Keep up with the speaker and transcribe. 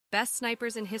Best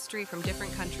snipers in history from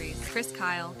different countries. Chris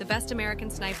Kyle, the best American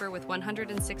sniper with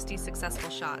 160 successful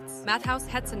shots. Matthaus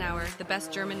Hetzenauer, the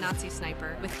best German Nazi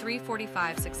sniper with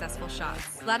 345 successful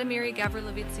shots. Vladimir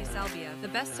Gavrilovitsy Salvia, the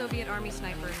best Soviet army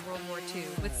sniper in World War II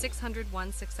with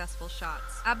 601 successful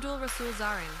shots. Abdul Rasul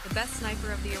Zarin, the best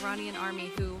sniper of the Iranian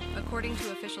army who, according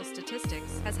to official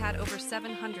statistics, has had over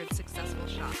 700 successful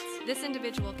shots. This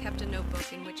individual kept a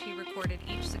notebook in which he recorded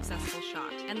each successful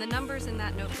shot, and the numbers in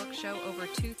that notebook show over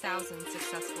 2,000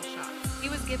 successful shots. He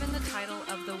was given the title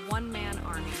of the one-man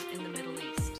army in the Middle